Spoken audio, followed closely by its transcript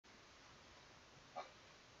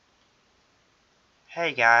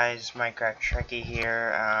Hey guys, MineTrek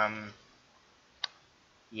here.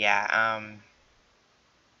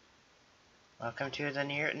 Welcome to the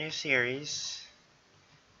new series.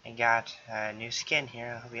 I got a new skin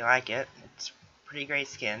here. I hope you like it. It's a pretty great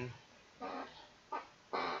skin.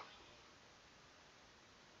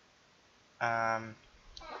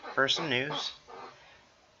 For some news,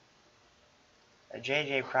 a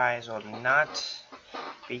JJprise will not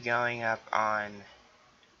be going up on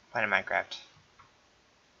Planet Minecraft.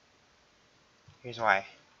 Here's why.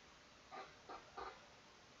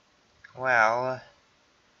 Well,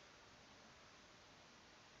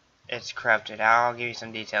 it's corrupted. I'll give you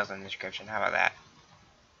some details in the description. How about that?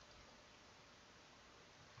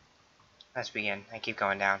 Let's begin. I keep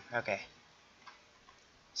going down. Okay.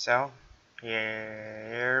 So,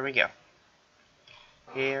 here we go.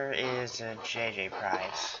 Here is a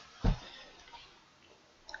JJprise.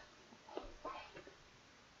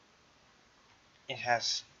 It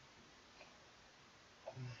has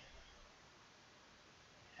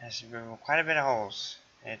quite a bit of holes.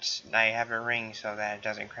 I have a ring so that it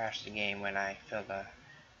doesn't crash the game when I fill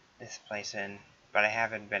this place in, but I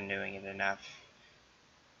haven't been doing it enough.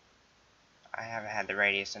 I haven't had the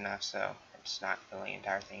radius enough, so it's not filling the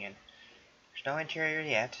entire thing in. There's no interior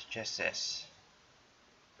yet, just this.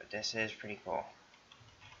 But this is pretty cool.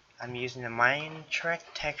 I'm using the MineTrek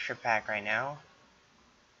texture pack right now.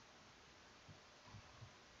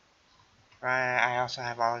 I also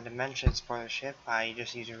have all the dimensions for the ship. I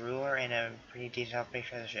just use a ruler and a pretty detailed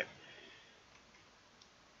picture of the ship.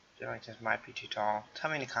 I feel like this might be too tall. Tell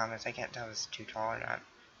me in the comments. I can't tell if this is too tall or not.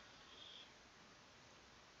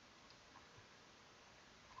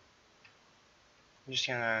 I'm just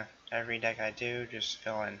gonna, every deck I do, just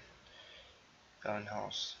fill in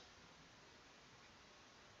holes.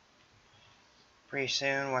 Pretty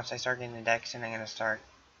soon, once I start getting the decks in, I'm gonna start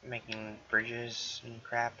making bridges and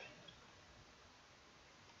crap.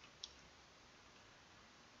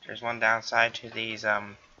 There's one downside to these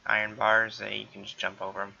iron bars that you can just jump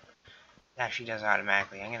over them. It actually does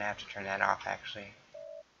automatically. I'm gonna have to turn that off actually.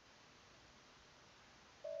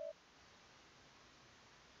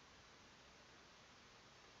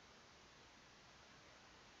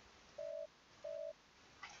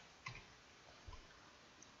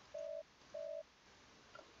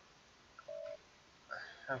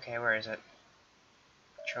 Okay, where is it?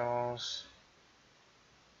 Controls.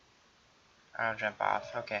 I'll jump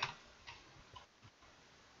off. Okay.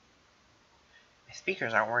 My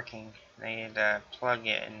speakers aren't working. They need to plug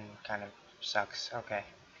it and kind of sucks. Okay.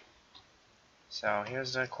 So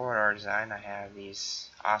here's the corridor design. I have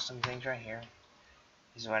these awesome things right here.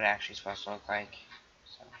 This is what it actually supposed to look like.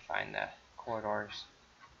 So find the corridors.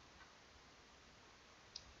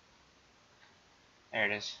 There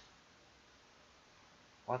it is.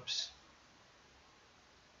 Whoops.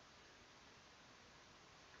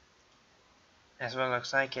 That's what it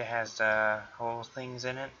looks like. It has the whole things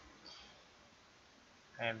in it.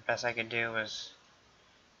 And best I could do was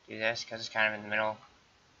do this because it's kind of in the middle.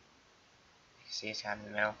 You can see it's kind of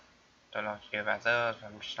in the middle. Don't know what to do about those, but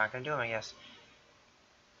I'm just not going to do them, I guess.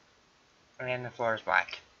 And the floor is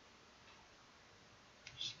black.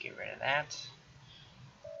 Just get rid of that.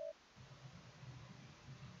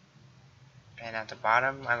 And at the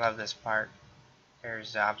bottom, I love this part.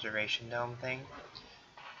 There's the observation dome thing.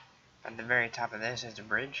 At the very top of this is the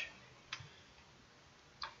bridge.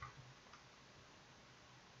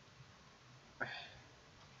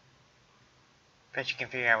 Bet you can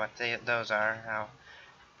figure out what those are. I'll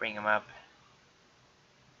bring them up.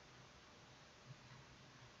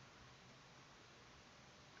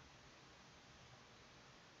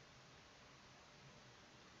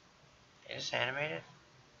 Is this animated?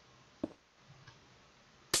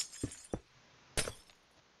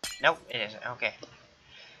 Nope, it isn't. Okay.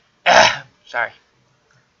 Sorry.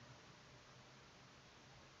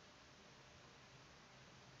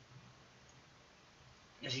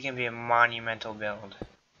 This is going to be a monumental build.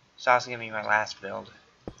 It's also going to be my last build.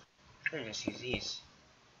 I could just use these.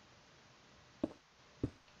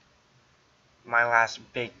 My last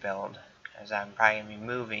big build. As I'm probably going to be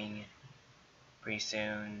moving pretty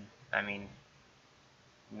soon. I mean,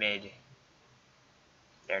 mid.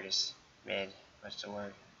 There it is. Mid. What's the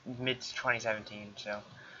word? Mid 2017, so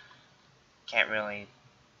can't really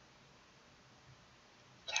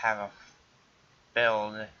have a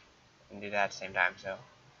build and do that at the same time, so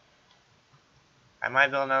I might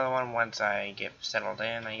build another one once I get settled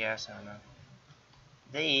in, I guess. I don't know.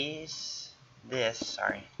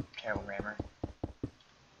 Sorry, terrible grammar.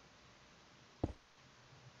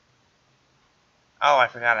 Oh, I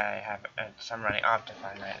forgot I have some running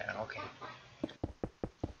Optifine right now. Okay.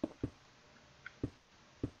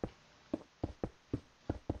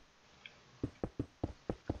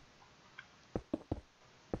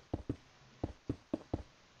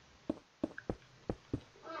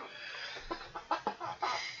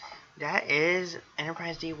 that is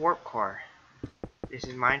Enterprise D Warp Core. This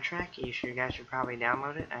is MineTrek. You guys should probably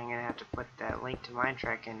download it. I'm gonna have to put that link to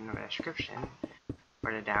MineTrek in the description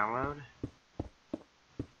for the download.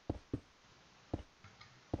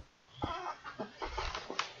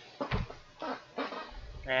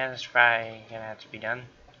 Yeah, that's probably gonna have to be done. I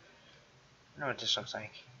don't know what this looks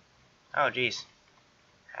like. Oh, geez.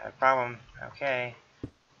 Had a problem. Okay.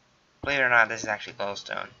 Believe it or not, this is actually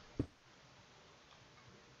glowstone.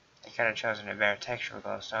 I could have chosen a better texture with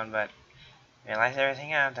glowstone, but if it lights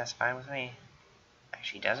everything up, that's fine with me.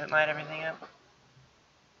 Actually, does it light everything up?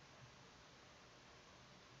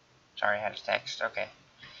 Sorry, I had a text. Okay.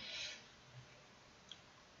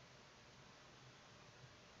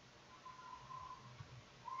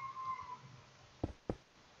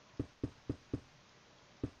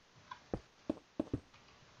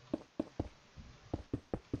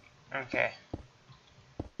 Okay.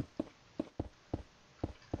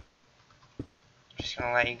 Just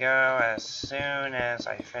gonna let you go as soon as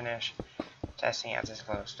I finish testing out this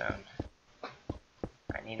glowstone.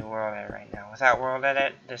 I need a world edit right now. Without world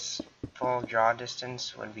edit, this full draw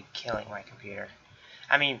distance would be killing my computer.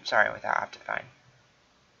 I mean, sorry, without Optifine.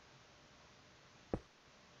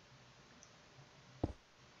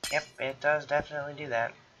 Yep, it does definitely do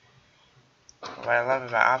that. What I love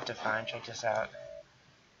about Optifine, check this out.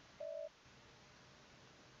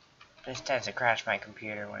 This tends to crash my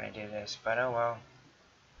computer when I do this, but oh well.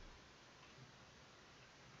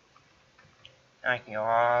 Now I can go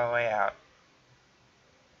all the way out.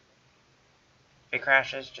 If it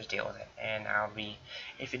crashes, just deal with it. And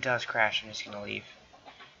if it does crash, I'm just going to leave.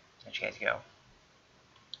 Let you guys go.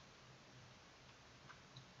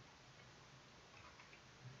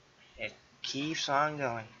 It keeps on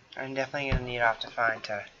going. I'm definitely going to need Optifine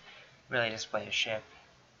to really display the ship.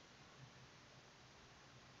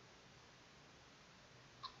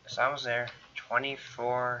 So I was there.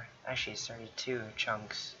 24, actually it's 32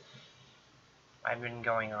 chunks. I've been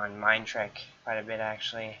going on MineTrek quite a bit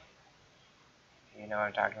actually. You know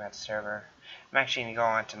I'm talking about the server. I'm actually going to go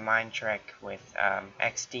on to MineTrek with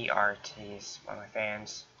XD Art. He's one of my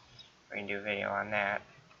fans. We're going to do a video on that.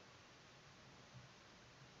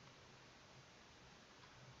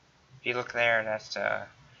 If you look there, that's the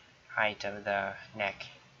height of the neck.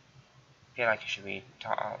 I feel like it should be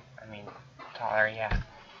tall. I mean, taller, yeah.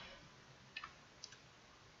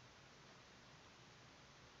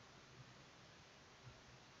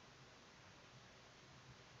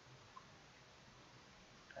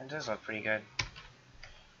 It does look pretty good.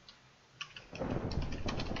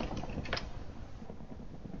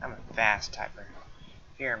 I'm a fast typer.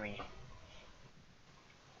 Fear me.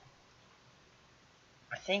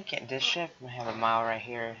 I think this ship, we have a model right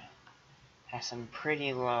here, has some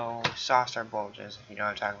pretty low saucer bulges, if you know what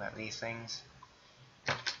I'm talking about, these things.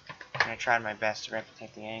 And I tried my best to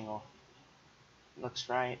replicate the angle. Looks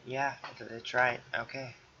right. Yeah, it's right.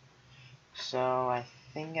 Okay. So I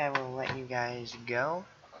think I will let you guys go.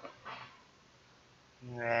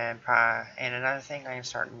 And another thing, I can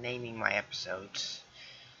start naming my episodes.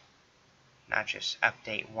 Not just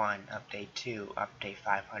update 1, update 2, update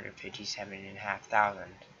 557,500.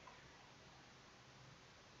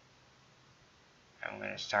 I'm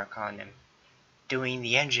gonna start calling them doing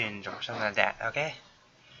the engines or something like that, okay?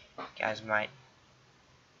 Guys might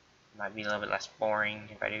be a little bit less boring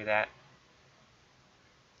if I do that.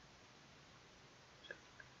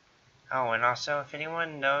 Oh, and also, if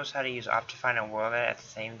anyone knows how to use Optifine and World Edit at the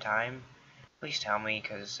same time, please tell me,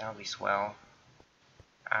 because that would be swell.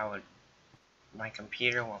 My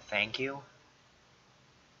computer will thank you.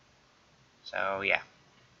 So, yeah.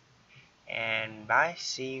 And bye,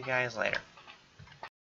 see you guys later.